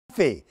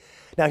fee.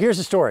 Now, here's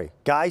the story.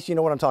 Guys, you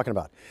know what I'm talking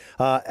about.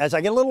 As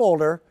I get a little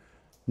older,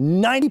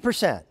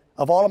 90%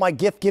 of all of my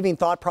gift-giving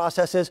thought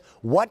process is,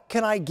 what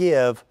can I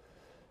give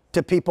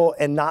to people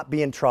and not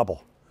be in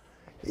trouble?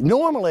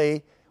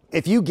 Normally,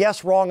 if you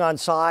guess wrong on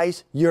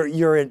size,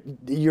 you're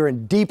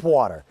in deep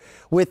water.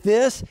 With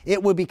this,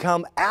 it would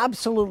become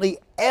absolutely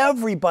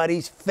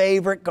everybody's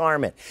favorite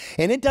garment.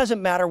 And it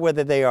doesn't matter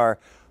whether they are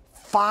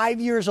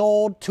 5 years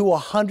old to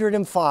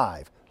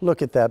 105.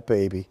 Look at that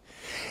baby.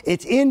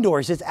 It's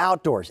indoors, it's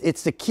outdoors.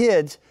 It's the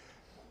kids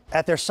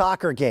at their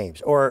soccer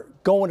games or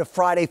going to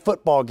Friday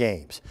football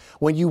games.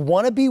 When you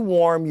want to be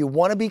warm, you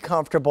want to be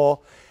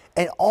comfortable,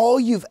 and all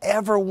you've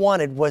ever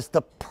wanted was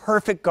the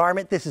perfect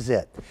garment, this is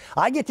it.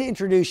 I get to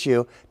introduce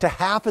you to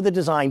half of the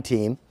design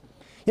team.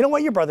 You know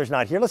what? Your brother's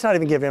not here. Let's not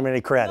even give him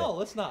any credit. No,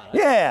 let's not.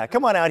 Yeah,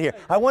 come on out here.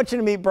 I want you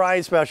to meet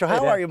Brian Special.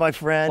 How are you, my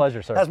friend?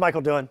 Pleasure, sir. How's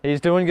Michael doing? He's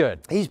doing good.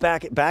 He's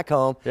back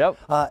home. Yep.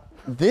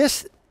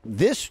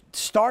 This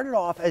started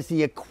off as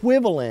the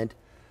equivalent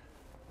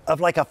of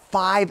like a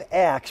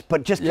 5X,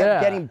 but just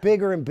kept getting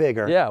bigger and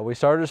bigger. Yeah, we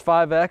started as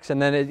 5X, and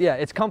then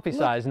it's comfy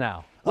size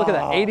now. Look at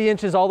that, 80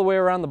 inches all the way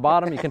around the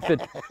bottom. You can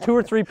fit 2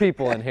 or 3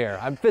 people in here.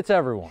 It fits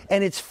everyone.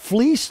 And it's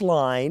fleece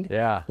lined,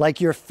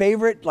 like your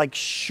favorite, like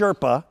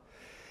Sherpa,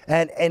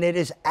 and it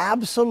is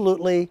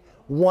absolutely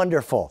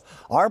wonderful.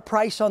 Our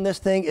price on this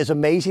thing is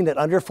amazing at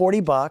under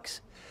 40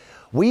 bucks.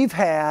 We've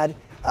had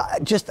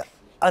just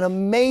an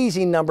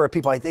amazing number of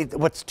people. I think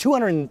what's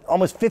 200,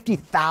 almost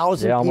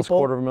 50,000 people. Almost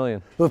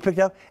 250,000 who have picked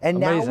up. And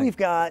amazing. Now we've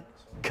got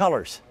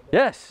colors.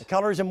 Yes.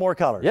 Colors and more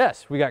colors.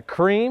 Yes, we got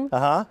cream.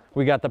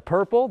 We got the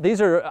purple.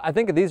 I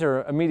think these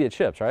are immediate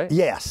ships, right?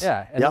 Yes.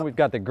 Yeah, and then we've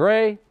got the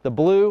gray, the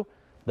blue,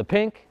 the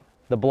pink,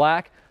 the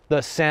black,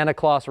 the Santa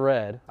Claus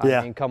red.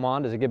 I mean, come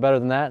on, does it get better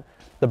than that?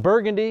 The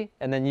burgundy,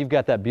 and then you've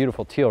got that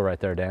beautiful teal right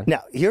there, Dan.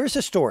 Now, here's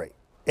the story.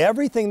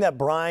 Everything that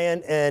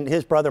Brian and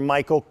his brother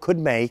Michael could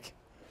make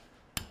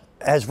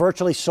has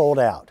virtually sold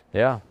out.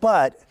 Yeah.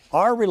 But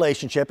our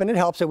relationship, and it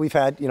helps that we've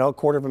had,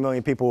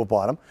 250,000 people who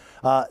bought them.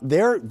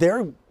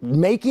 They're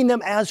making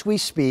them as we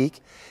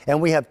speak,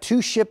 and we have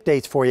 2 ship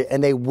dates for you,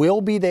 and they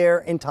will be there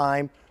in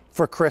time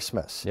for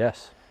Christmas.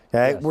 Yes.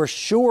 Okay, yes. We're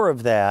sure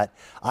of that.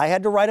 I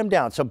had to write them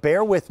down, so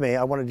bear with me.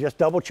 I want to just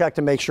double check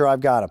to make sure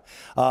I've got them.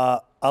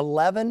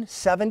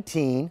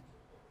 11/17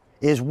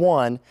 is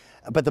one.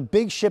 But the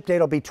big ship date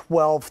will be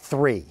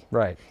 12/3.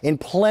 Right. In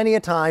plenty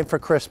of time for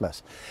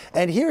Christmas.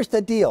 And here's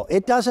the deal.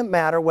 It doesn't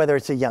matter whether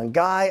it's a young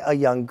guy, a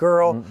young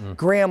girl,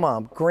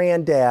 grandmom,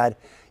 granddad,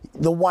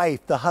 the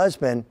wife, the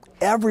husband,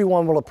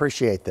 everyone will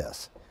appreciate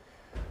this.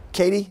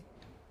 Katie,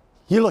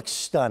 you look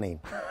stunning.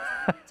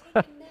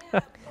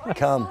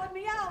 Come.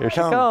 Here she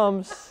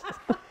comes.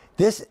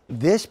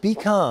 This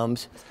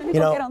becomes,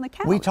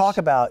 we talk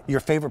about your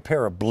favorite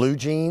pair of blue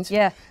jeans.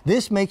 Yeah.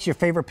 This makes your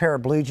favorite pair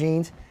of blue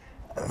jeans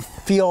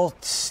feel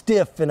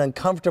stiff and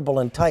uncomfortable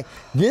and tight.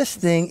 This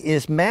thing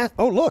is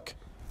oh, look,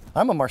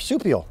 I'm a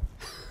marsupial.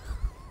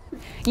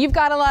 You've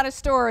got a lot of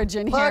storage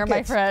in here,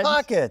 my friend.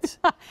 Pockets.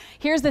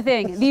 Here's the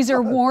thing. These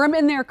are warm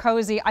and they're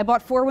cozy. I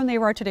bought 4 when they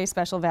were our today's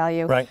special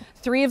value. Right.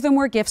 3 of them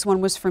were gifts.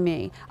 1 was for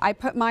me. I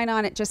put mine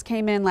on. It just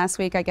came in last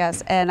week, I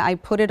guess, and I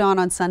put it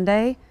on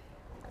Sunday.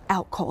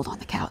 Out cold on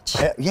the couch.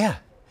 Yeah.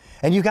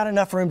 And you got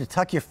enough room to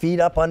tuck your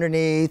feet up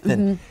underneath,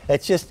 and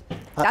it's just...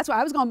 That's why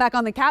I was going back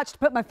on the couch to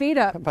put my feet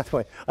up. By the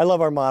way, I love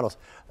our models.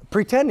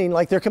 Pretending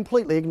like they're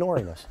completely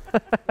ignoring us.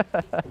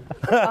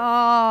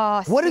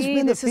 What has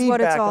been the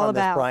feedback on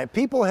this, Brian?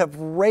 People have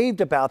raved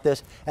about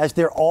this as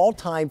their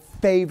all-time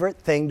favorite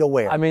thing to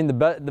wear. I mean, the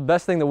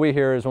best thing that we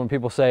hear is when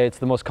people say it's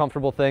the most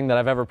comfortable thing that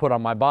I've ever put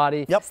on my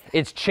body. Yep.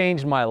 It's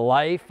changed my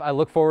life. I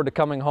look forward to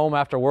coming home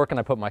after work and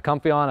I put my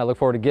comfy on. I look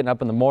forward to getting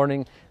up in the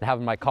morning and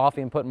having my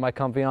coffee and putting my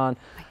comfy on.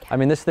 I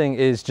mean, this thing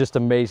is just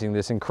amazing.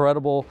 This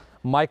incredible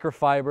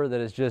microfiber that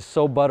is just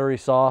so buttery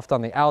soft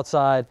on the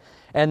outside.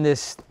 And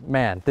this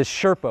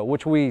Sherpa,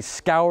 which we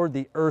scoured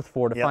the earth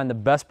for to find the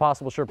best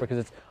possible Sherpa,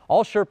 because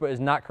all Sherpa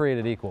is not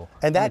created equal.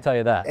 And let me tell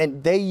you that.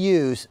 And they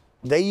use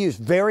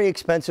very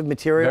expensive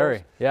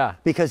materials.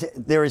 Because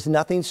there is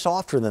nothing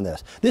softer than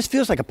this. This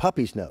feels like a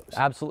puppy's nose.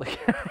 Absolutely.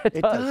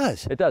 It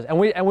does. It does. And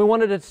we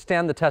wanted it to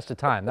stand the test of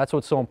time. That's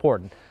what's so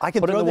important. I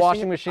can put it in the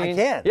washing machine. I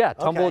can. Yeah,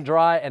 tumble it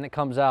dry, and it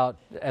comes out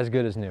as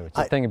good as new. It's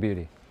a thing of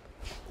beauty.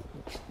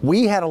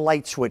 We had a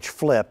light switch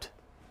flipped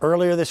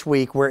earlier this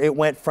week where it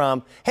went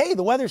from, hey,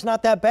 the weather's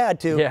not that bad,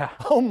 to,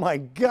 oh my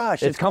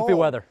gosh, it's comfy cold.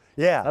 weather.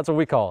 Yeah. That's what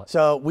we call it.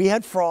 So we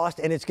had frost,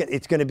 and it's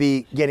going to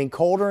be getting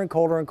colder and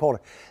colder and colder.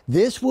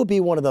 This will be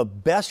one of the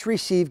best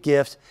received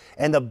gifts,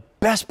 and the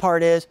best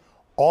part is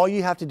all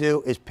you have to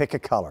do is pick a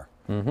color.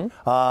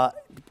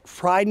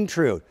 Tried and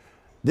true.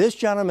 This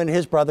gentleman and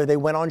his brother, they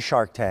went on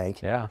Shark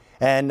Tank. Yeah.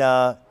 And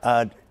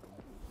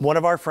one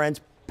of our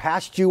friends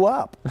passed you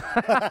up.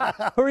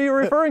 Who are you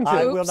referring to?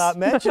 I will not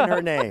mention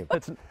her name.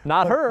 It's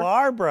not her.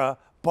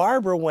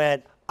 Barbara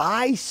went,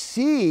 I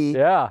see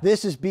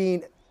this as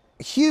being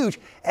huge,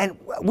 and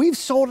we've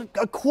sold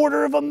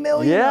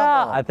 250,000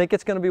 Yeah, of them. I think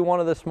it's going to be one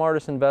of the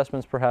smartest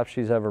investments perhaps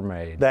she's ever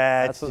made.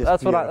 That's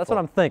what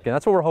I'm thinking.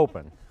 That's what we're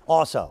hoping.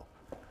 Also,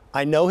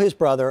 I know his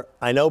brother,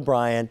 I know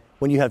Brian.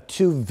 When you have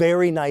two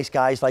very nice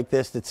guys like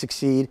this that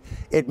succeed,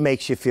 it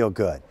makes you feel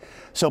good.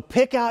 So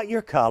pick out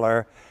your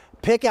color,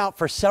 pick out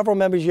for several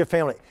members of your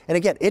family. And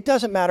again, it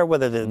doesn't matter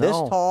whether they're this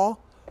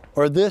tall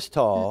or this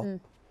tall.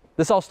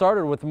 This all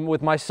started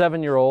with my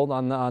 7-year-old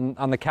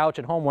on the couch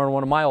at home wearing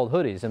one of my old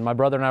hoodies, and my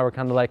brother and I were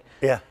kind of like,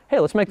 hey,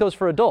 let's make those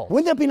for adults.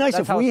 Wouldn't that be nice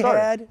That's if we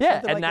had and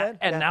something like that?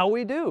 And now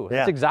we do.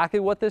 That's exactly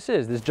what this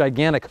is. This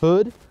gigantic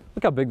hood.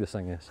 Look how big this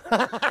thing is.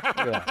 Look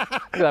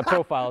at that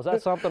profile. Is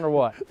that something or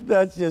what?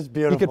 That's just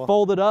beautiful. You could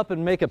fold it up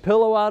and make a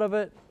pillow out of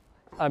it.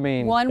 I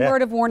mean, one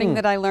word of warning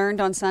that I learned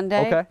on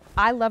Sunday. Okay.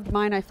 I loved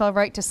mine. I fell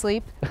right to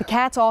sleep. The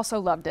cats also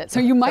loved it. So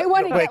you might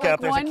want to wake get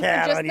up, like one there's a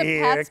cat for just on the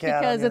you, pets a cat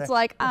on because you. it's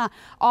like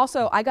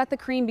Also, I got the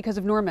cream because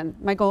of Norman,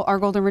 our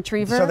golden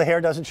retriever. So the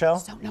hair doesn't show?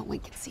 So no one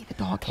can see the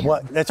dog hair.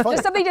 What? That's funny.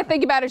 Just something to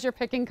think about as you're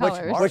picking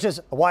colors. Which is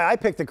why I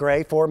picked the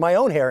gray for my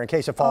own hair in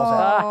case it falls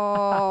out.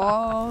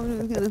 Oh,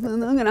 I'm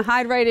going to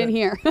hide right in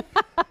here.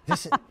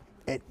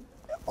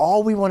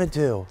 All we want to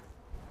do,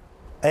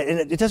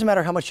 and it doesn't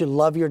matter how much you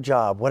love your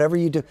job, whatever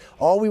you do,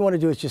 all we want to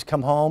do is just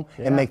come home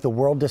and make the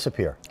world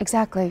disappear.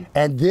 Exactly.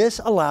 And this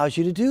allows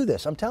you to do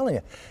this. I'm telling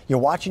you. You're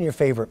watching your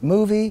favorite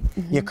movie,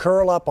 you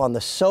curl up on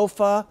the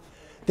sofa.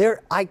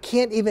 I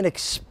can't even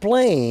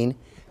explain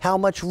how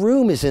much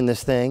room is in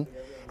this thing,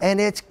 and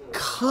it's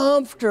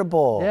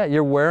comfortable. Yeah,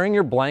 you're wearing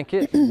your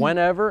blanket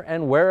whenever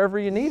and wherever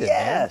you need it.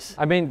 Yes.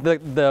 Man. I mean,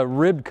 the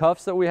ribbed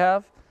cuffs that we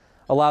have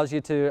allows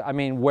you to,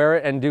 wear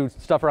it and do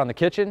stuff around the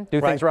kitchen, do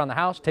things around the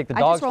house, take the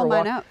dogs for a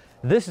walk. Up.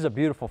 This is a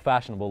beautiful,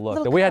 fashionable look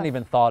Little that we hadn't cuff.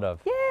 even thought of.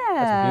 Yeah.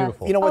 That's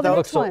beautiful. You know what?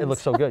 It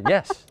looks so good.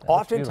 Yes.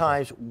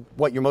 Oftentimes,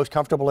 what you're most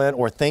comfortable in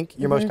or think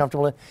you're most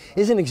comfortable in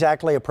isn't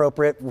exactly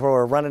appropriate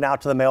for running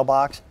out to the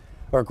mailbox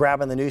or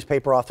grabbing the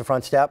newspaper off the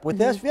front step. With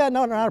this, no,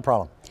 not a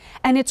problem.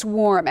 And it's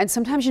warm. And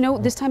sometimes,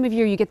 this time of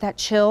year you get that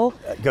chill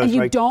and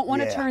you don't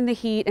want to turn the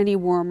heat any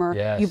warmer.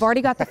 Yes. You've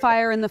already got the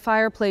fire in the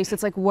fireplace.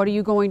 It's like, what are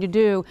you going to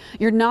do?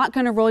 You're not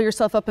going to roll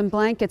yourself up in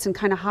blankets and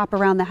kind of hop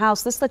around the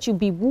house. This lets you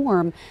be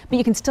warm, but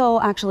you can still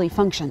actually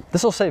function.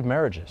 This will save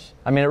marriages.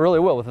 I mean, it really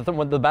will.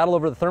 When the battle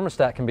over the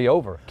thermostat can be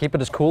over. Keep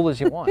it as cool as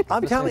you want.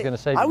 I'm telling you,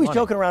 save I was money.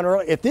 joking around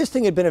earlier. If this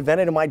thing had been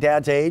invented in my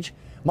dad's age,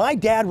 my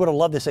dad would have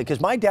loved this thing because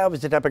my dad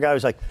was the type of guy who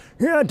was like,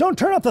 don't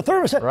turn up the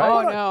thermostat.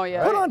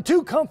 Right. Put on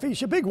two comfies,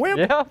 you big wimp.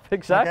 Yeah,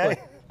 exactly.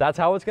 Okay. That's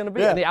how it's going to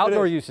be. Yeah, and the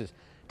outdoor uses.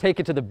 Take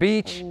it to the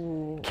beach,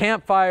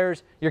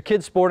 campfires, your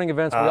kids' sporting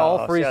events. We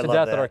all freeze to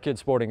death at our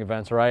kids' sporting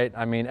events, right?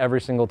 I mean, every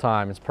single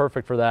time. It's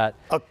perfect for that.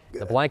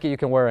 The blanket you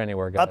can wear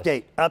anywhere, guys.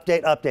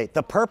 Update.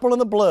 The purple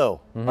and the blue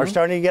are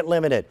starting to get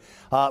limited.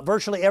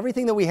 Virtually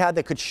everything that we had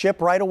that could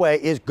ship right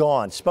away is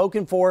gone.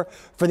 Spoken for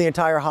the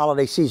entire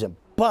holiday season.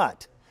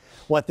 But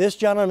what this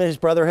gentleman and his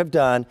brother have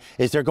done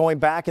is they're going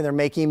back and they're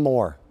making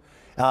more.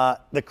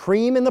 The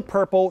cream and the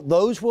purple,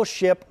 those will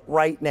ship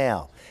right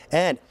now.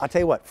 And I'll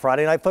tell you what,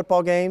 Friday night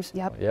football games,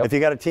 if you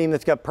got a team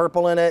that's got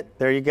purple in it,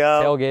 there you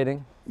go.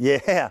 Tailgating.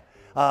 Yeah.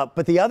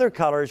 But the other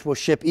colors will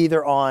ship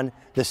either on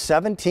the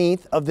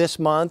 17th of this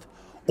month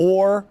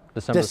or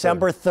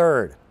December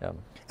 3rd. Yep.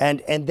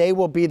 And they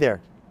will be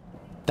there.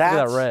 Look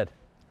at that red.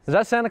 Is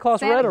that Santa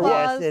Claus red or what?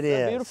 Yes, it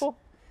is. Beautiful?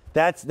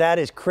 That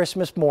is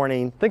Christmas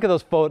morning. Think of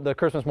those the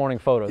Christmas morning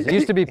photos. It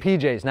used to be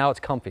PJs, now it's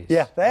comfies.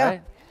 Yeah.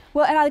 Right?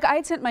 Well, and I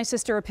had sent my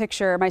sister a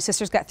picture. My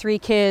sister's got 3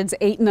 kids,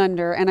 8 and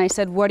under, and I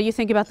said, what do you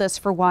think about this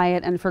for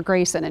Wyatt and for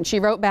Grayson? And she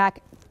wrote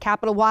back,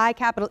 capital Y,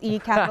 capital E,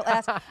 capital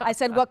S. I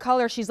said, what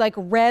color? She's like,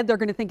 red. They're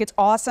going to think it's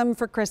awesome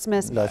for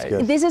Christmas. That's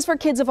good. This is for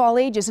kids of all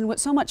ages, and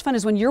what's so much fun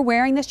is when you're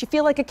wearing this, you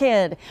feel like a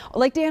kid.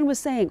 Like Dan was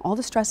saying, all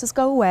the stresses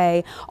go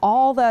away,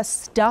 all the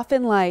stuff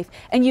in life,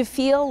 and you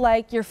feel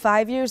like you're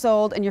 5 years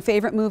old and your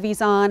favorite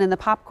movie's on and the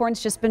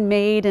popcorn's just been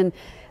made and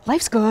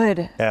life's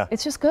good. Yeah.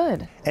 It's just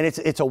good. And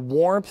it's a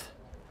warmth.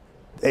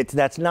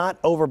 That's not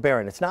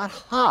overbearing. It's not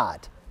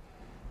hot.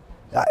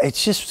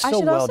 It's just so well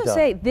done. I should also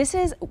say, this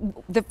is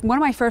one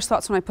of my first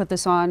thoughts when I put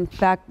this on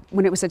back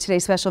when it was a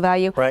Today's Special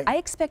Value. Right. I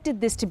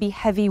expected this to be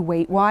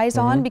heavyweight-wise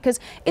on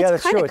because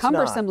it's kind of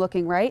cumbersome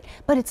looking, right?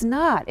 But it's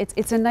not.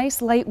 It's a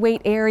nice,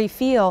 lightweight, airy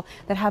feel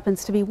that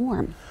happens to be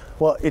warm.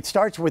 Well, it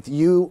starts with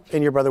you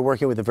and your brother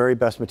working with the very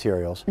best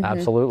materials.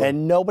 Absolutely.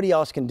 And nobody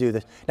else can do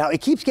this. Now,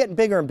 it keeps getting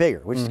bigger and bigger,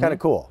 which is kind of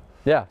cool.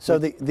 Yeah. So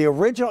the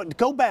original,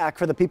 go back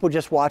for the people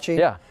just watching.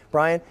 Yeah.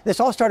 Brian, this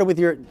all started with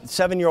your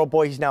 7-year-old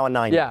boy. He's now a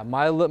 9. Yeah,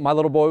 my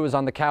little boy was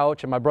on the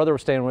couch, and my brother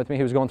was staying with me.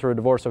 He was going through a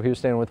divorce, so he was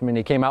staying with me. And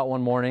he came out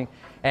one morning,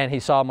 and he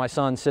saw my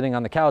son sitting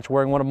on the couch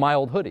wearing one of my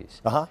old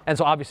hoodies. And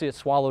so obviously it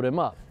swallowed him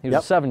up. He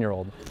was a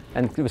 7-year-old,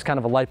 and it was kind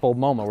of a light bulb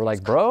moment. We're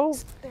like, bro,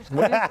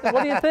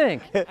 what do you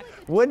think?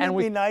 Wouldn't it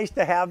be nice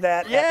to have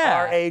that at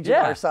our age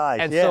and our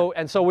size?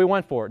 And so we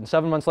went for it. And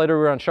 7 months later,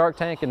 we were on Shark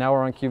Tank, and now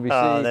we're on QVC.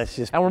 Oh, that's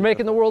just and we're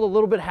making the world a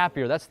little bit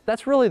happier.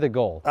 That's really the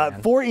goal.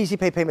 4 easy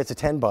pay payments of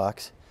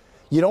 $10.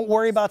 You don't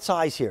worry about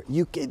size here.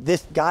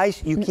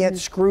 Guys, you can't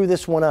screw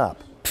this one up.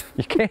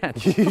 You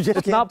can't. You just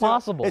it's not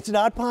possible. It's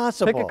not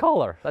possible. Pick a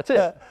color. That's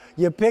it.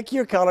 You pick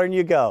your color and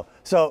you go.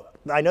 So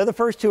I know the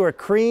first two are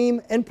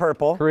cream and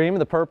purple. Cream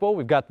and the purple.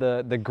 We've got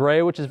the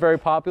gray, which is very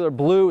popular.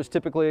 Blue is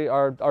typically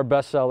our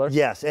best seller.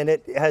 Yes, and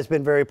it has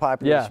been very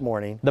popular this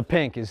morning. The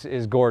pink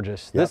is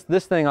gorgeous. Yep.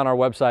 This thing on our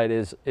website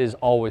is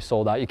always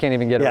sold out. You can't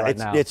even get it right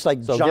now. It's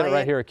like so giant get it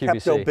right here at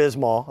QVC.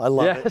 Pepto-Bismol. I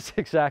love it. Yes,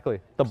 exactly.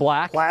 The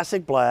black.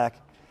 Classic black.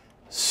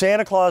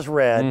 Santa Claus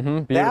red.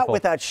 Beautiful. That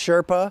with that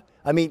Sherpa.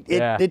 I mean,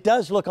 it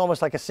does look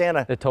almost like a Santa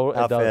outfit.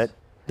 It does.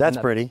 That's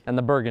pretty. And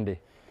the burgundy.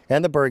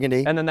 And the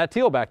burgundy. And then that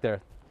teal back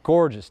there.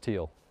 Gorgeous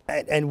teal.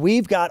 And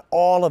we've got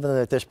all of them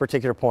at this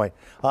particular point.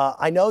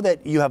 I know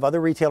that you have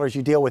other retailers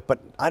you deal with, but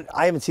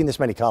I haven't seen this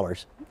many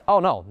colors. Oh,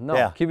 no.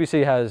 Yeah.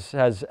 QVC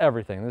has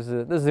everything. This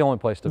is the only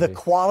place to be. The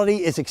quality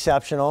is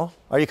exceptional.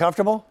 Are you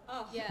comfortable?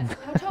 Oh, yes.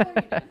 How tall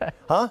are you?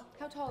 Huh?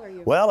 How tall are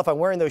you? Well, if I'm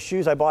wearing those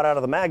shoes I bought out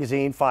of the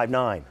magazine,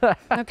 5'9".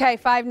 Okay,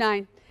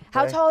 5'9".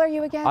 How tall are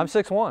you again? I'm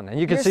 6'1", and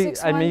you can You're see.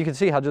 6'1"? I mean, you can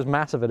see how just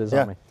massive it is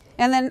on me.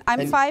 And then I'm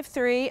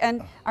 5'3",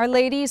 and our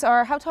ladies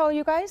are, how tall are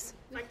you guys?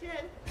 5'10".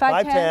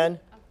 5'10".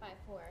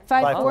 5'4".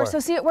 5'4". So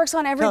see, it works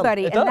on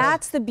everybody, It and does.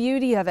 that's the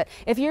beauty of it.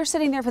 If you're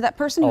sitting there for that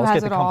person who let's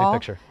has get it the comfy all,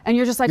 picture. and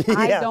you're just like,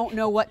 I Yeah. don't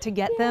know what to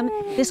get them,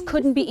 this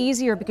couldn't be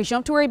easier because you don't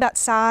have to worry about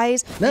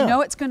size. No. You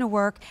know it's going to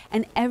work,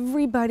 and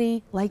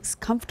everybody likes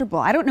comfortable.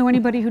 I don't know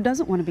anybody who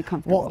doesn't want to be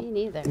comfortable. Well, Me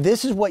neither.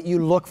 this is what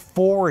you look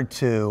forward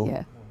to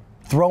Yeah.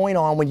 throwing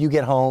on when you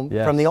get home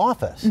Yes. from the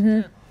office.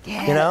 Yeah.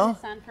 You know?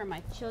 It's on for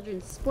my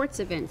children's sports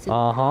events.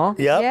 Uh-huh.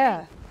 Yep.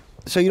 Yeah.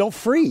 So you don't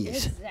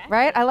freeze. Exactly.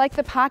 Right? I like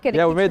the pocket. It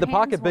Yeah, we keeps made your the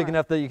pocket hands big warm.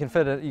 enough that you can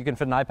fit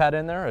an iPad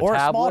in there, Or a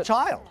small tablet.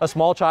 child. A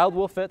small child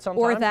will fit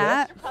sometimes. Or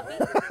that.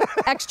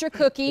 Extra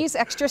cookies,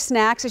 extra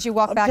snacks as you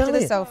walk I'm back to telling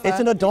the you, sofa. It's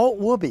an adult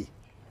whoopee.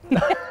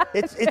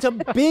 it's a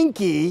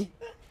binky.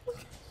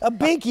 A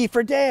binky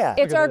for dad.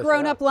 It's at our this,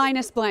 grown-up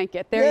Linus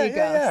blanket. There you go.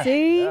 yeah.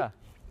 See? Yeah.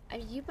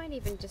 You might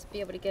even just be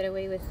able to get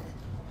away with,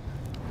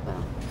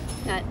 well,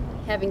 not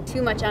having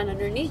too much on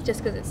underneath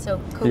just because it's so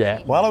cozy.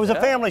 Yeah. Well, it was a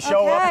family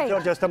show up Okay.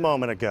 until just a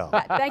moment ago.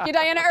 Thank you,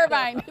 Diana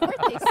Irvine.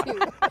 Birthday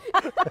suit.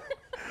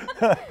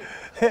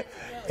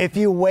 If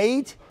you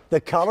wait, the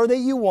color that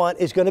you want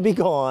is going to be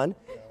gone,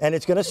 and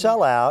it's going to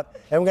sell out,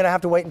 and we're going to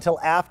have to wait until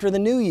after the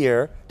new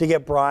year to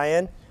get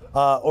Brian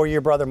or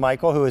your brother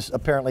Michael, who is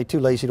apparently too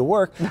lazy to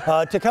work,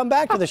 to come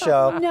back to the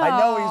show. No. I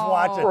know he's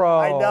watching. Bro,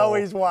 I know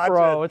he's watching.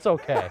 Bro, it's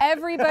okay.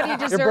 Everybody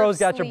deserves Your bro's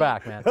got your sleep.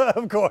 back, man.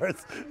 Of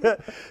course.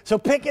 So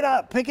pick it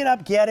up,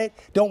 get it.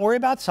 Don't worry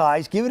about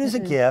size. Give it as a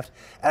gift.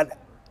 And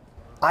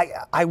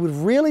I would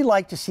really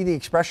like to see the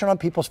expression on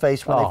people's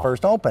face when they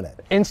first open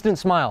it. Instant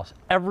smiles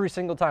every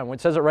single time. It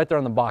says it right there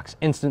on the box.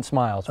 Instant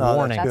smiles. that's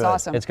Warning. good. That's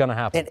awesome. It's going to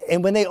happen.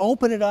 And when they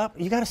open it up,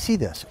 you got to see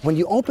this. When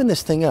you open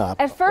this thing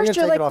up, At first,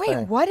 we're you're gonna like, take it off wait,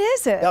 there. what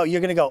is it? No,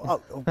 you're going to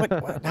go, oh,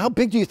 what, how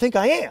big do you think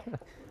I am?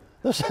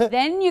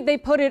 Then they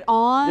put it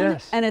on,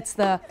 Yes. and it's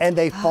the And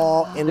they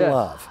fall in Yeah.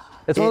 love.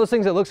 It's one of those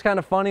things that looks kind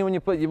of funny when you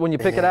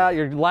pick it out.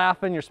 You're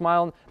laughing, you're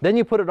smiling. Then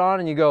you put it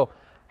on and you go,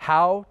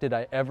 how did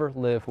I ever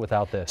live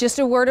without this? Just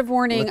a word of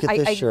warning. Look at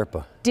this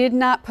Sherpa. Did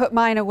not put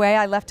mine away.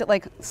 I left it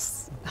like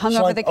hung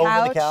over Slung the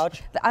over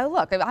couch. the couch? I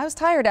was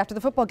tired after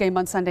the football game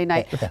on Sunday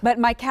night, but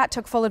my cat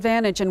took full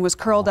advantage and was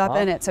curled up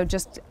in it. So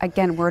just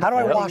again, word How of do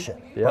I warning. wash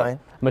it, Yeah. Brian?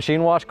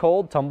 Machine wash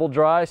cold, tumble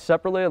dry,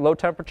 separately at low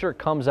temperature. It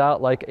comes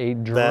out like a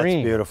dream. That's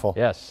beautiful.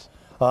 Yes.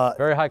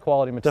 Very high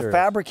quality material.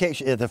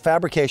 The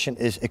fabrication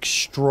is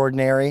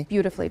extraordinary.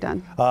 Beautifully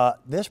done.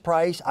 This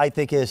price, I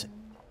think, is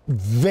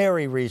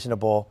very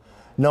reasonable,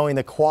 knowing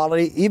the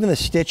quality, even the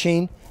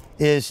stitching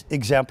is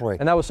exemplary.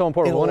 And that was so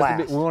important. It'll We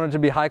last. wanted it to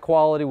be high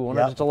quality, we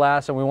wanted Yep. it to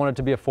last, and we wanted it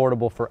to be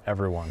affordable for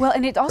everyone. Well,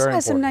 and it also Very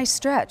has some important. nice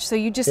stretch, so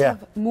you just Yeah.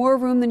 have more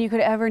room than you could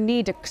ever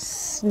need to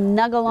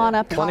snuggle on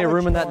up. Plenty of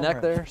room in that dorm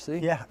neck room. there, see?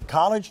 Yeah,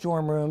 college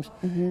dorm rooms,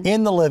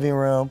 in the living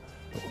room,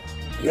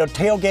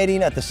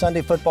 tailgating at the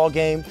Sunday football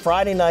game,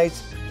 Friday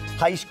nights,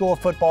 high school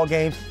football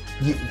games.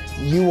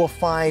 You will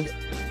find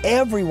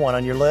everyone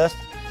on your list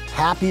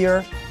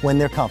happier when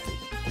they're comfy.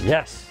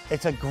 Yes.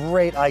 It's a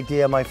great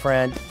idea, my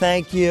friend.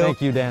 Thank you.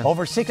 Thank you, Dan.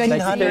 Over Good to see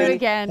 1,600 you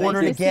again.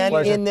 ordered Nice to see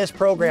again you. in this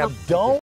program. Don't